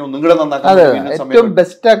തീർന്നില്ലെങ്കിൽ ഒന്നും കൂടെ നന്നാക്കാൻ. ഏറ്റവും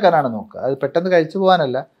ബെസ്റ്റ് ആക്കാനാണ് നോക്കുക. അത് പെട്ടെന്ന് കഴിച്ചു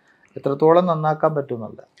പോകാനല്ല, എത്രത്തോളം നന്നാക്കാൻ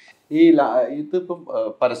പറ്റുമെന്നല്ല. ഇതിപ്പം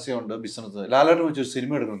പരസ്യമുണ്ട്, ബിസിനസ്. ലാലേട്ടൻ വെച്ച്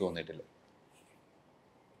സിനിമ എടുക്കണം തോന്നിയിട്ടില്ല?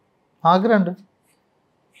 ആഗ്രഹമുണ്ട്.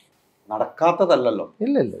 നടക്കാത്തതല്ലോ.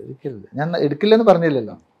 ഇല്ല ഒരിക്കലില്ല. ഞാൻ എടുക്കില്ലെന്ന്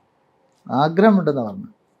പറഞ്ഞില്ലല്ലോ, ആഗ്രഹമുണ്ടെന്ന് പറഞ്ഞു.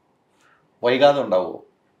 വൈകാതെ ഉണ്ടാവുമോ?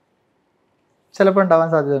 ചിലപ്പോൾ ഉണ്ടാവാൻ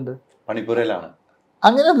സാധ്യതയുണ്ട്. പണിപ്പുരയിലാണ്?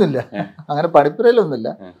 അങ്ങനെയൊന്നുമില്ല, അങ്ങനെ പണിപ്പുരയിലൊന്നുമില്ല.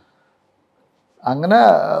 അങ്ങനെ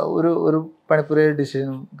ഒരു പണിപ്പുര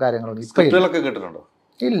ഡിസിഷനും കാര്യങ്ങളൊന്നും ഇപ്പൊ കേട്ടിട്ടുണ്ടോ?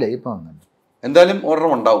 ഇല്ല, ഇപ്പൊ ഒന്നുമില്ല. എന്തായാലും ഓർഡർ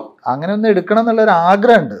ഉണ്ടാവും. അങ്ങനെ ഒന്ന് എടുക്കണം എന്നുള്ളൊരു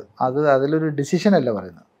ആഗ്രഹമുണ്ട്. അതിലൊരു ഡിസിഷൻ അല്ല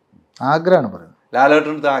പറയുന്നത്, ആഗ്രഹമാണ് പറയുന്നത്.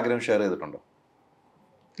 ലാലേട്ടൻ്റെ ആഗ്രഹം ഷെയർ ചെയ്തിട്ടുണ്ടോ?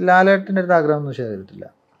 ലാലേട്ടൻ്റെ അടുത്ത് ആഗ്രഹമൊന്നും ഷെയർ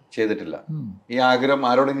ചെയ്തിട്ടില്ല. ഈ ആഗ്രഹം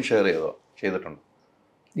ആരോടെങ്കിലും ഷെയർ ചെയ്തിട്ടുണ്ടോ?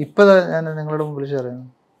 ഇപ്പൊ ഞാൻ നിങ്ങളുടെ മുമ്പിൽ ഷെയർ ചെയ്യുന്നു.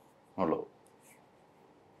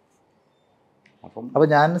 അപ്പൊ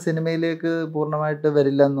ഞാൻ സിനിമയിലേക്ക് പൂർണ്ണമായിട്ട്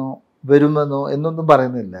വരില്ലെന്നോ വരുമെന്നോ എന്നൊന്നും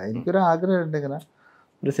പറയുന്നില്ല. എനിക്കൊരു ആഗ്രഹമുണ്ട്, ഇങ്ങനെ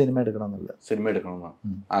ഒരു സിനിമ എടുക്കണമെന്നില്ല. സിനിമ എടുക്കണമെന്ന്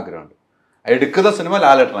ആഗ്രഹമുണ്ട്. എടുക്കുന്ന സിനിമ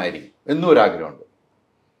ലാലേട്ടനായിരിക്കും എന്നും ഒരു ആഗ്രഹമുണ്ട്.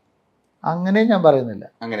 അങ്ങനെ ഞാൻ പറയുന്നില്ല.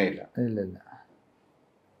 അങ്ങനെയില്ല. ഇല്ല,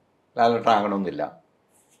 ലാലേട്ടൻ ആകണമെന്നില്ല,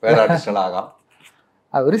 വേറെ ആർട്ടിസ്റ്റുകളാകാം.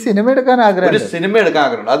 ഒരു സിനിമ എടുക്കാൻ ആഗ്രഹം. സിനിമ എടുക്കാൻ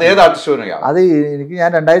ആഗ്രഹമുണ്ട്. അത് ഏത് ആർട്ടിസ്റ്റും? അത് എനിക്ക്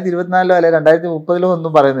ഞാൻ 2024 അല്ലെ 2030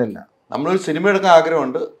 ഒന്നും പറയുന്നില്ല. നമ്മളൊരു സിനിമ എടുക്കാൻ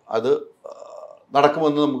ആഗ്രഹമുണ്ട്, അത്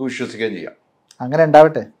നടക്കുമെന്ന് നമുക്ക് വിശ്വസിക്കുകയും ചെയ്യാം. അങ്ങനെ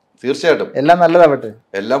ഉണ്ടാവട്ടെ. തീർച്ചയായിട്ടും എല്ലാം നല്ലതാവട്ടെ.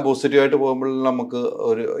 എല്ലാം പോസിറ്റീവായിട്ട് പോകുമ്പോൾ നമുക്ക്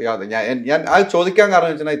ഒരു ഞാൻ അത് ചോദിക്കാൻ കാരണം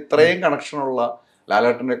വെച്ചാൽ ഇത്രയും കണക്ഷനുള്ള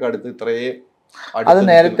ലാലേട്ടൻ്റെ ഒക്കെ അടുത്ത് ഇത്രയും. അത്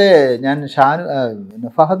നേരത്തെ ഞാൻ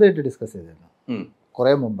ഫഹദായിട്ട് ഡിസ്കസ് ചെയ്തിരുന്നു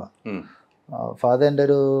കുറെ മുമ്പ്. ഫഹദ് എൻ്റെ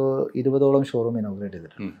ഒരു 20ഓളം ഷോറൂം ഇനോഗ്രേറ്റ്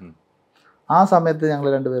ചെയ്തിട്ടുണ്ട്. ആ സമയത്ത് ഞങ്ങൾ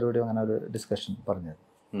രണ്ടുപേരോടും അങ്ങനെ ഒരു ഡിസ്കഷൻ പറഞ്ഞത്.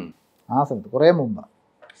 ആ സമയത്ത് കുറെ മുമ്പ്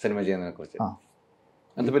സിനിമ ചെയ്യുന്നതിനെ കുറിച്ച്.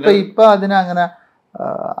 ഇപ്പൊ അതിന് അങ്ങനെ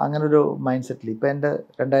ഒരു മൈൻഡ് സെറ്റിൽ ഇപ്പൊ എന്റെ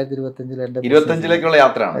 2025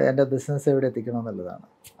 യാത്രയാണ്. എന്റെ ബിസിനസ് എവിടെ എത്തിക്കണം എന്നുള്ളതാണ്.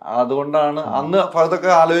 അതുകൊണ്ടാണ് അന്ന്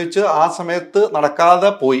ഫഹദൊക്കെ ആലോചിച്ച് ആ സമയത്ത്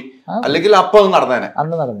നടക്കാതെ പോയി. അല്ലെങ്കിൽ അപ്പൊ നടന്നേനെ.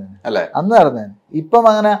 അന്ന് നടന്നേനെ. ഇപ്പം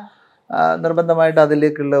അങ്ങനെ നിർബന്ധമായിട്ട്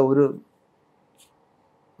അതിലേക്കുള്ള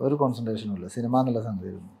ഒരു കോൺസെൻട്രേഷനും ഇല്ല. സിനിമ എന്നുള്ള സംഗതി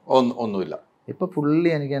ഒന്നുമില്ല. ഇപ്പൊ ഫുള്ളി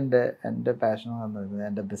എനിക്ക് എൻ്റെ പാഷൻ എന്ന് പറയുന്നത്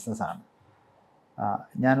എൻ്റെ ബിസിനസ്സാണ്.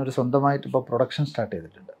 ഞാനൊരു സ്വന്തമായിട്ട് ഇപ്പോൾ പ്രൊഡക്ഷൻ സ്റ്റാർട്ട്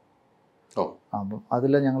ചെയ്തിട്ടുണ്ട്. അപ്പം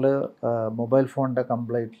അതിൽ ഞങ്ങൾ മൊബൈൽ ഫോണിൻ്റെ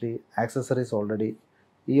കംപ്ലീറ്റ്ലി ആക്സസറീസ് ഓൾറെഡി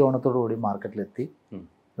ഈ ഓണത്തോടുകൂടി മാർക്കറ്റിലെത്തി.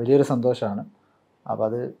 വലിയൊരു സന്തോഷമാണ്. അപ്പോൾ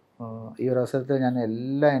അത് ഈ ഒരു അവസരത്തിൽ ഞാൻ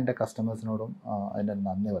എൻ്റെ കസ്റ്റമേഴ്സിനോടും അതിൻ്റെ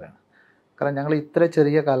നന്ദി പറയണം. കാരണം ഞങ്ങൾ ഇത്ര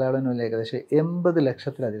ചെറിയ കാലയളവിനുള്ളിൽ ഏകദേശം 80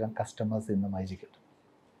 ലക്ഷത്തിലധികം കസ്റ്റമേഴ്സ് ഇന്ന് മൈജിക്കുണ്ട്.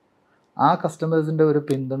 ആ കസ്റ്റമേഴ്സിൻ്റെ ഒരു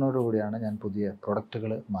പിന്തുണയോടുകൂടിയാണ് ഞാൻ പുതിയ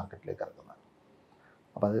പ്രൊഡക്റ്റുകൾ മാർക്കറ്റിലേക്ക് ഇറക്കുന്നത്.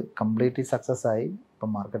 അപ്പോൾ അത് കംപ്ലീറ്റ്ലി സക്സസ് ആയി. ഇപ്പം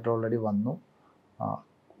മാർക്കറ്റിൽ ഓൾറെഡി വന്നു.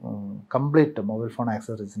 കംപ്ലീറ്റ് മൊബൈൽ ഫോൺ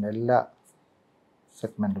ആക്സസറീസിൻ്റെ എല്ലാ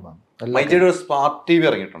സെഗ്മെൻറ്റും വന്നു. സ്മാർട്ട് ടി വി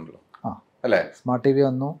ഇറങ്ങിയിട്ടുണ്ടല്ലോ അല്ലേ? സ്മാർട്ട് ടി വി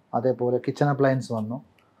വന്നു. അതേപോലെ കിച്ചൺ അപ്ലയൻസ് വന്നു.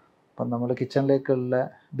 അപ്പം നമ്മൾ കിച്ചണിലേക്കുള്ള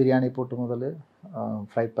ബിരിയാണി പോട്ട് മുതൽ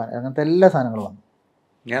ഫ്രൈ പാൻ അങ്ങനത്തെ എല്ലാ സാധനങ്ങളും വന്നു.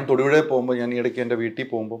 ഞാൻ തൊടുപുഴ പോകുമ്പോൾ, ഞാൻ ഈ ഇടയ്ക്ക് എൻ്റെ വീട്ടിൽ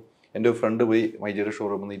പോകുമ്പോൾ എൻ്റെ ഒരു ഫ്രണ്ട് പോയി മൈജിയുടെ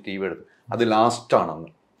ഷോറൂമിൽ നിന്ന് ഈ ടി വി എടുത്ത്. അത് ലാസ്റ്റാണെന്ന്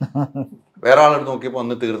വേറെ ആളെടുത്ത് നോക്കിയപ്പോൾ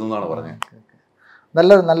അന്ന് തീർന്നെന്നാണ് പറഞ്ഞത്.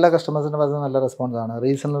 നല്ല കസ്റ്റമേഴ്സിൻ്റെ ഭാഗത്ത് നല്ല റെസ്പോൺസാണ്.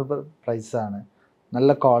 റീസണബിൾ പ്രൈസാണ്. നല്ല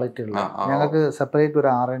ക്വാളിറ്റി ഉള്ള. ഞങ്ങൾക്ക് സെപ്പറേറ്റ് ഒരു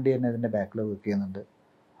R&D തന്നെ ഇതിൻ്റെ ബാക്കിൽ വർക്ക് ചെയ്യുന്നുണ്ട്.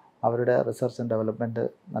 അവരുടെ റിസർച്ച് ആൻഡ് ഡെവലപ്മെൻറ്റ്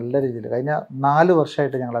നല്ല രീതിയിൽ കഴിഞ്ഞ 4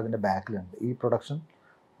 വർഷമായിട്ട് ഞങ്ങൾ അതിൻ്റെ ബാക്കിലുണ്ട്. ഈ പ്രൊഡക്ഷൻ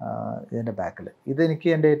ഇതിൻ്റെ ബാക്കിൽ. ഇതെനിക്ക്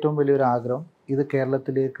എൻ്റെ ഏറ്റവും വലിയൊരു ആഗ്രഹം, ഇത്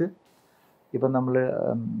കേരളത്തിലേക്ക് ഇപ്പം നമ്മൾ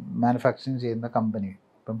മാനുഫാക്ചറിങ് ചെയ്യുന്ന കമ്പനി,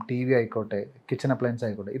 ഇപ്പം TV ആയിക്കോട്ടെ, കിച്ചൺ അപ്ലയൻസ്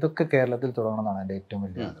ആയിക്കോട്ടെ, ഇതൊക്കെ കേരളത്തിൽ തുടങ്ങണമെന്നാണ് എൻ്റെ ഏറ്റവും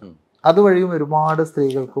വലിയ ആഗ്രഹം. അതുവഴിയും ഒരുപാട്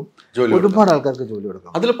സ്ത്രീകൾക്കും ഒരുപാട് ആൾക്കാർക്ക് ജോലി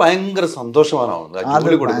കൊടുക്കാം. അതിൽ ഭയങ്കര സന്തോഷമാണ്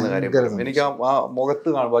ജോലി കൊടുക്കുന്ന കാര്യം. എനിക്ക് ആ മുഖത്ത്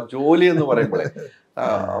കാണുമ്പോൾ ജോലി എന്ന് പറയുമ്പോഴേ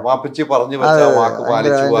വാപ്പിച്ചി പറഞ്ഞു വെച്ച വാക്ക്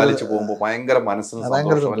പാലിച്ചു പോകുമ്പോൾ ഭയങ്കര മനസ്സിന്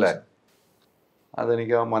സന്തോഷം അല്ലേ?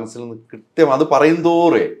 അതെനിക്ക് ആ മനസ്സിൽ നിന്ന് കൃത്യം അത് പറയും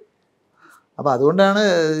തോറേ. അപ്പോൾ അതുകൊണ്ടാണ്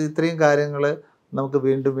ഇത്രയും കാര്യങ്ങൾ നമുക്ക്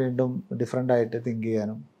വീണ്ടും വീണ്ടും ഡിഫറെൻ്റ് ആയിട്ട് തിങ്ക്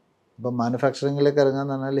ചെയ്യാനും. ഇപ്പം മാനുഫാക്ചറിങ്ങിലേക്ക്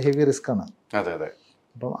ഇറങ്ങാന്ന് പറഞ്ഞാൽ ഹെവി റിസ്ക്കാണ്. അതെ അതെ.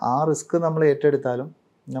 അപ്പം ആ റിസ്ക് നമ്മൾ ഏറ്റെടുത്താലും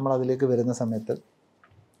നമ്മൾ അതിലേക്ക് വരുന്ന സമയത്ത്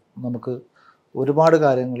നമുക്ക് ഒരുപാട്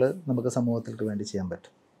കാര്യങ്ങൾ നമുക്ക് സമൂഹത്തിലേക്ക് വേണ്ടി ചെയ്യാൻ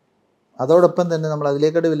പറ്റും. അതോടൊപ്പം തന്നെ നമ്മൾ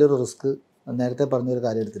അതിലേക്കായിട്ട് വലിയൊരു റിസ്ക്, നേരത്തെ പറഞ്ഞൊരു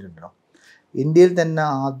കാര്യം എടുത്തിട്ടുണ്ടോ, ഇന്ത്യയിൽ തന്നെ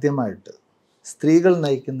ആദ്യമായിട്ട് സ്ത്രീകൾ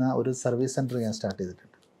നയിക്കുന്ന ഒരു സർവീസ് സെൻറ്റർ ഞാൻ സ്റ്റാർട്ട്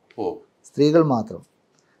ചെയ്തിട്ടുണ്ട്. സ്ത്രീകൾ മാത്രം.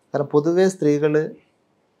 കാരണം പൊതുവേ സ്ത്രീകൾ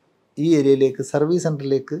ഈ ഏരിയയിലേക്ക് സർവീസ്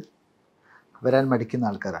സെൻറ്ററിലേക്ക് വരാൻ മടിക്കുന്ന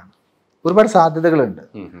ആൾക്കാരാണ്. ഒരുപാട് സാധ്യതകളുണ്ട്.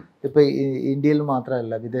 ഇപ്പോൾ ഇന്ത്യയിൽ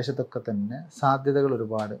മാത്രമല്ല വിദേശത്തൊക്കെ തന്നെ സാധ്യതകൾ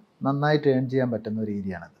ഒരുപാട്, നന്നായിട്ട് ഏൺ ചെയ്യാൻ പറ്റുന്ന ഒരു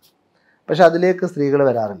ഏരിയയാണത്. പക്ഷെ അതിലേക്ക് സ്ത്രീകൾ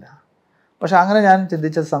വരാറില്ല. പക്ഷെ അങ്ങനെ ഞാൻ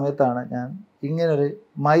ചിന്തിച്ച സമയത്താണ് ഞാൻ ഇങ്ങനൊരു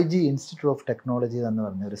മൈജി ഇൻസ്റ്റിറ്റ്യൂട്ട് ഓഫ് ടെക്നോളജി എന്ന്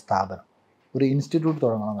പറഞ്ഞ ഒരു സ്ഥാപനം, ഒരു ഇൻസ്റ്റിറ്റ്യൂട്ട്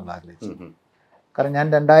തുടങ്ങണം എന്നുള്ള ആഗ്രഹിച്ചു. കാരണം ഞാൻ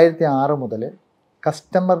 2006 മുതൽ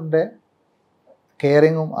കസ്റ്റമറിൻ്റെ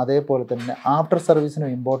കെയറിങ്ങും അതേപോലെ തന്നെ ആഫ്റ്റർ സർവീസിനും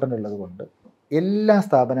ഇമ്പോർട്ടൻ്റ് ഉള്ളത് കൊണ്ട് എല്ലാ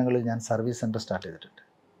സ്ഥാപനങ്ങളിലും ഞാൻ സർവീസ് സെൻറ്റർ സ്റ്റാർട്ട് ചെയ്തിട്ടുണ്ട്.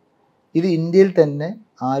 ഇത് ഇന്ത്യയിൽ തന്നെ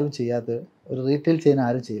ആരും ചെയ്യാത്ത ഒരു റീറ്റെയിൽ ചെയിൻ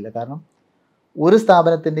ആരും ചെയ്യില്ല. കാരണം ഒരു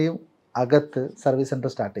സ്ഥാപനത്തിൻ്റെയും അകത്ത് സർവീസ് സെൻറ്റർ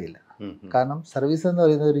സ്റ്റാർട്ട് ചെയ്യില്ല. കാരണം സർവീസ് എന്ന്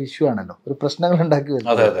പറയുന്നത് ഒരു ഇഷ്യൂ ആണല്ലോ, ഒരു പ്രശ്നങ്ങൾ ഉണ്ടാക്കി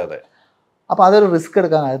വരുന്നത്. അപ്പോൾ അതൊരു റിസ്ക്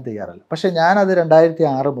എടുക്കാൻ ആരും തയ്യാറല്ല. പക്ഷേ ഞാനത്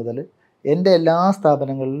 2006 മുതൽ എൻ്റെ എല്ലാ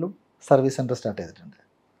സ്ഥാപനങ്ങളിലും സർവീസ് സെൻറ്റർ സ്റ്റാർട്ട് ചെയ്തിട്ടുണ്ട്.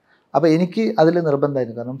 അപ്പോൾ എനിക്ക് അതിൽ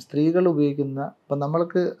നിർബന്ധമായിരുന്നു. കാരണം സ്ത്രീകൾ ഉപയോഗിക്കുന്ന, ഇപ്പം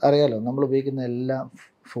നമ്മൾക്ക് അറിയാലോ, നമ്മൾ ഉപയോഗിക്കുന്ന എല്ലാ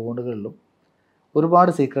ഫോണുകളിലും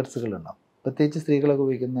ഒരുപാട് സീക്രട്സുകളുണ്ടാവും. പ്രത്യേകിച്ച് സ്ത്രീകളൊക്കെ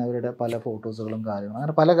ഉപയോഗിക്കുന്ന അവരുടെ പല ഫോട്ടോസുകളും കാര്യങ്ങളും,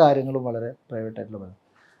 അങ്ങനെ പല കാര്യങ്ങളും വളരെ പ്രൈവറ്റ് ആയിട്ടുള്ള പല.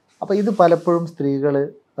 അപ്പോൾ ഇത് പലപ്പോഴും സ്ത്രീകൾ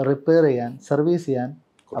റിപ്പയർ ചെയ്യാൻ, സർവീസ് ചെയ്യാൻ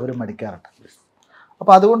അവർ മടിക്കാറുണ്ട്.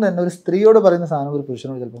 അപ്പോൾ അതുകൊണ്ട് തന്നെ ഒരു സ്ത്രീയോട് പറയുന്ന സാധനം ഒരു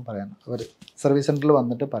പുരുഷനോട് ചിലപ്പം പറയാൻ, അവർ സർവീസ് സെൻറ്ററിൽ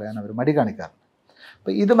വന്നിട്ട് പറയാൻ അവർ മടി കാണിക്കാറുണ്ട്.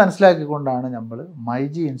 അപ്പോൾ ഇത് മനസ്സിലാക്കിക്കൊണ്ടാണ് നമ്മൾ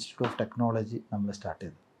മൈജി ഇൻസ്റ്റിറ്റ്യൂട്ട് ഓഫ് ടെക്നോളജി നമ്മൾ സ്റ്റാർട്ട്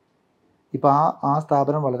ചെയ്തത്. ഇപ്പോൾ ആ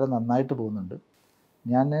സ്ഥാപനം വളരെ നന്നായിട്ട് പോകുന്നുണ്ട്.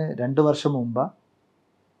 ഞാൻ 2 വർഷം മുമ്പ്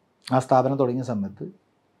ആ സ്ഥാപനം തുടങ്ങിയ സമയത്ത്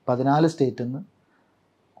 14 സ്റ്റേറ്റിൽ നിന്ന്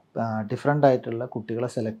ഡിഫറെൻ്റ് ആയിട്ടുള്ള കുട്ടികളെ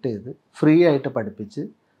സെലക്ട് ചെയ്ത് ഫ്രീ ആയിട്ട് പഠിപ്പിച്ച്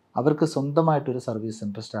അവർക്ക് സ്വന്തമായിട്ടൊരു സർവീസ്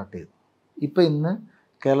സെൻറ്റർ സ്റ്റാർട്ട് ചെയ്തു. ഇപ്പോൾ ഇന്ന്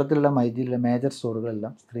കേരളത്തിലുള്ള മൈജിയിലുള്ള മേജർ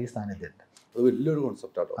സ്റ്റോറുകളെല്ലാം സ്ത്രീ സാന്നിധ്യമുണ്ട്. വലിയൊരു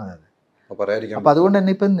കോൺസെപ്റ്റാണ്. അതെ അതെ. അപ്പോൾ അതുകൊണ്ട്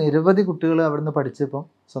തന്നെ ഇപ്പം നിരവധി കുട്ടികൾ അവിടെ നിന്ന് പഠിച്ചപ്പം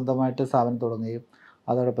സ്വന്തമായിട്ട് സ്ഥാപനം തുടങ്ങുകയും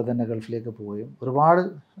അതോടൊപ്പം തന്നെ ഗൾഫിലേക്ക് പോവുകയും ഒരുപാട്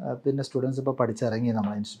പിന്നെ സ്റ്റുഡൻസ് ഇപ്പോൾ പഠിച്ചിറങ്ങി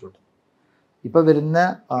നമ്മുടെ ഇൻസ്റ്റിറ്റ്യൂട്ട്. ഇപ്പോൾ വരുന്ന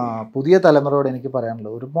പുതിയ തലമുറയോട് എനിക്ക്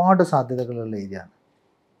പറയാനുള്ളത് ഒരുപാട് സാധ്യതകളുള്ള ഏരിയയാണ്.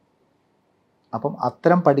 അപ്പം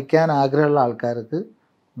അത്തരം പഠിക്കാൻ ആഗ്രഹമുള്ള ആൾക്കാർക്ക്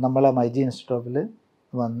നമ്മളെ മൈജി ഇൻസ്റ്റിറ്റ്യൂട്ടിൽ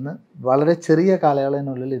വന്ന് വളരെ ചെറിയ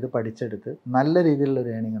കാലയളവിനുള്ളിൽ ഇത് പഠിച്ചെടുത്ത് നല്ല രീതിയിലുള്ള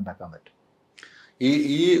ഒരു ഏണിംഗ് ഉണ്ടാക്കാൻ പറ്റും.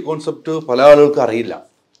 ഈ കോൺസെപ്റ്റ് പല ആളുകൾക്കും അറിയില്ല.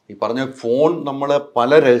 ഈ പറഞ്ഞ ഫോൺ നമ്മളെ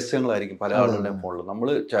പല രഹസ്യങ്ങളായിരിക്കും പല ആളുകളുടെയും ഫോണിൽ. നമ്മൾ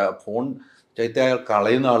ഫോൺ ചൈത്യായാൽ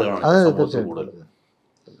കളയുന്ന ആളുകളാണ് കൂടുതൽ.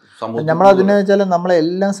 നമ്മളതിനെ വെച്ചാൽ നമ്മളെ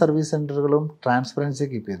എല്ലാ സർവീസ് സെൻറ്ററുകളും ട്രാൻസ്പെറൻസി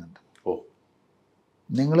കീപ്പ് ചെയ്യുന്നുണ്ട്.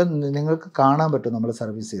 നിങ്ങൾക്ക് കാണാൻ പറ്റും നമ്മൾ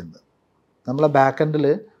സർവീസ് ചെയ്യുന്നത്. നമ്മളെ ബാക്ക് എൻഡിൽ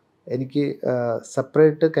എനിക്ക്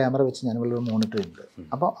സെപ്പറേറ്റ് ക്യാമറ വെച്ച് ഞാൻ ഒരു മോണിറ്റർ ചെയ്യുന്നുണ്ട്.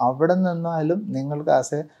 അപ്പോൾ അവിടെ നിന്നാലും നിങ്ങൾക്ക്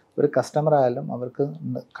ആസ് ഒരു കസ്റ്റമർ ആയാലും അവർക്ക്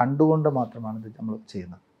കണ്ടുകൊണ്ട് മാത്രമാണ് ഇത് നമ്മൾ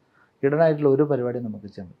ചെയ്യുന്നത്. ഹിഡനായിട്ടുള്ള ഒരു പരിപാടി നമുക്ക്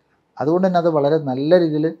ചെയ്യാൻ പറ്റില്ല. അതുകൊണ്ട് തന്നെ അത് വളരെ നല്ല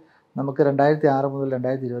രീതിയിൽ നമുക്ക് 2006 മുതൽ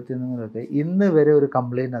 2021 ഇന്ന് വരെ ഒരു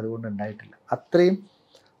കംപ്ലയിൻറ്റ് അതുകൊണ്ട് ഉണ്ടായിട്ടില്ല. അത്രയും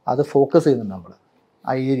അത് ഫോക്കസ് ചെയ്യുന്നുണ്ട് നമ്മൾ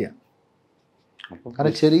ആ ഏരിയ.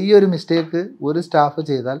 കാരണം ചെറിയൊരു മിസ്റ്റേക്ക് ഒരു സ്റ്റാഫ്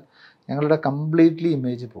ചെയ്താൽ ഞങ്ങളുടെ കംപ്ലീറ്റ്ലി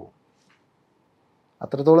ഇമേജ് പോകും.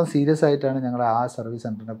 അത്രത്തോളം സീരിയസ് ആയിട്ടാണ് ഞങ്ങൾ ആ സർവീസ്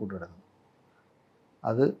സെൻറ്ററിനെ കൊണ്ടുവരുന്നത്.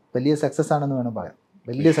 അത് വലിയ സക്സസ് ആണെന്ന് വേണം പറയാം.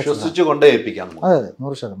 വലിയ സക്സസ്. അതെ അതെ,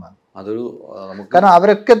 100%. കാരണം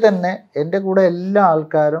അവരൊക്കെ തന്നെ എൻ്റെ കൂടെ എല്ലാ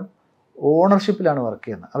ആൾക്കാരും ഓണർഷിപ്പിലാണ് വർക്ക്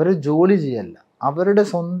ചെയ്യുന്നത്. അവർ ജോലി ചെയ്യല്ല, അവരുടെ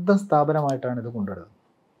സ്വന്തം സ്ഥാപനമായിട്ടാണ് ഇത് കൊണ്ടുവരുന്നത്.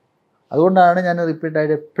 അതുകൊണ്ടാണ് ഞാൻ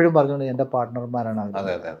റിപ്പീറ്റായിട്ട് എപ്പോഴും പറഞ്ഞുകൊണ്ട് എൻ്റെ പാർട്ട്ണർമാരാണ് അവർ.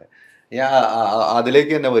 അതെ അതെ അതെ.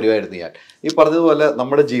 അതിലേക്ക് തന്നെ വരുമായിരുന്നു ഞാൻ. ഈ പറഞ്ഞതുപോലെ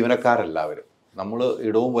നമ്മുടെ ജീവനക്കാരെല്ലാവരും നമ്മൾ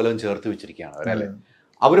ഇടവും വലവും ചേർത്ത് വെച്ചിരിക്കുകയാണ് അവരല്ലേ.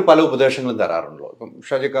 അവർ പല ഉപദേശങ്ങളും തരാറുണ്ടല്ലോ. ഇപ്പം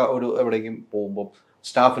ഷാജിക്ക ഒരു എവിടേക്കും പോകുമ്പോൾ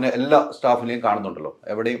എല്ലാ സ്റ്റാഫിനെയും കാണുന്നുണ്ടല്ലോ,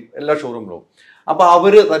 എവിടെയും എല്ലാ ഷോറൂമിലും. അപ്പോൾ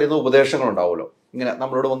അവർ തരുന്ന ഉപദേശങ്ങളുണ്ടാവുമല്ലോ, ഇങ്ങനെ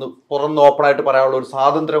നമ്മളോട് വന്ന് തുറന്ന് ഓപ്പണായിട്ട് പറയാനുള്ള ഒരു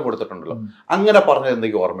സ്വാതന്ത്ര്യം കൊടുത്തിട്ടുണ്ടല്ലോ. അങ്ങനെ പറഞ്ഞത്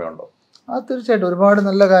എന്തെങ്കിലും ഓർമ്മയുണ്ടോ? തീർച്ചയായിട്ടും ഒരുപാട്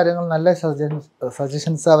നല്ല കാര്യങ്ങൾ, നല്ല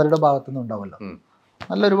സജഷൻസ് അവരുടെ ഭാഗത്തുനിന്ന് ഉണ്ടാവുമല്ലോ.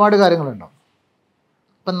 നല്ല ഒരുപാട് കാര്യങ്ങളുണ്ടാവും.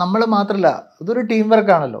 അപ്പം നമ്മൾ മാത്രമല്ല, ഇതൊരു ടീം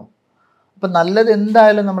വർക്കാണല്ലോ. അപ്പം നല്ലത്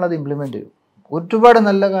എന്തായാലും നമ്മളത് ഇംപ്ലിമെൻറ്റ് ചെയ്യും. ഒരുപാട്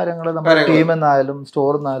നല്ല കാര്യങ്ങൾ നമ്മുടെ ടീമെന്നായാലും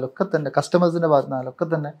സ്റ്റോറിൽ നിന്നായാലും ഒക്കെ തന്നെ കസ്റ്റമേഴ്സിൻ്റെ ഭാഗത്തു നിന്നായാലും ഒക്കെ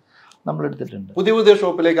തന്നെ നമ്മൾ എടുത്തിട്ടുണ്ട്. പുതിയ പുതിയ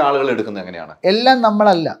ഷോപ്പിലേക്ക് ആളുകൾ എടുക്കുന്നത് എങ്ങനെയാണ്? എല്ലാം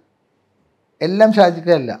നമ്മളല്ല, എല്ലാം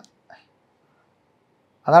ഷാജിക്കല്ല.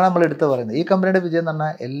 അതാണ് നമ്മൾ എടുത്ത് പറയുന്നത്. ഈ കമ്പനിയുടെ വിജയം എന്ന്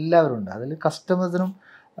പറഞ്ഞാൽ എല്ലാവരും ഉണ്ട്. അതിൽ കസ്റ്റമേഴ്സിനും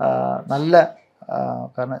നല്ല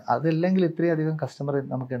കാരണം അതില്ലെങ്കിൽ ഇത്രയും അധികം കസ്റ്റമർ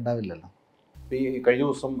നമുക്ക് ഉണ്ടാവില്ലല്ലോ. ഈ കഴിഞ്ഞ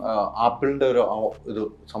ദിവസം ആപ്പിളിന്റെ ഒരു ഇത്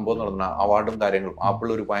സംഭവം നടന്ന അവാർഡും കാര്യങ്ങളും, ആപ്പിൾ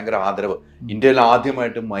ഒരു ഭയങ്കര ആദരവ്, ഇന്ത്യയിൽ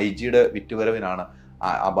ആദ്യമായിട്ട് മൈജിയുടെ വിറ്റുവരവിനാണ്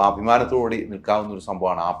അഭിമാനത്തോടുകൂടി നിൽക്കാവുന്ന ഒരു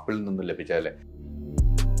സംഭവമാണ് ആപ്പിളിൽ നിന്ന് ലഭിച്ചതല്ലേ.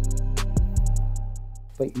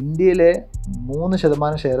 ഇപ്പോൾ ഇന്ത്യയിലെ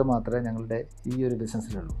 3% ഷെയർ മാത്രമേ ഞങ്ങളുടെ ഈ ഒരു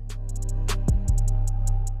ബിസിനസ്സിലുള്ളൂ.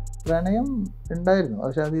 പ്രണയം ഉണ്ടായിരുന്നു,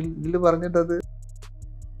 പക്ഷെ ഇതിൽ പറഞ്ഞിട്ടത്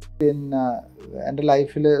പിന്നെ എൻ്റെ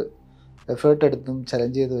ലൈഫിൽ എഫേർട്ട് എടുത്തും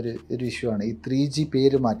ചലഞ്ച് ചെയ്ത ഒരു ഇഷ്യൂ ആണ് ഈ 3G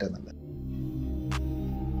പേര് മാറ്റുക എന്നുള്ളത്.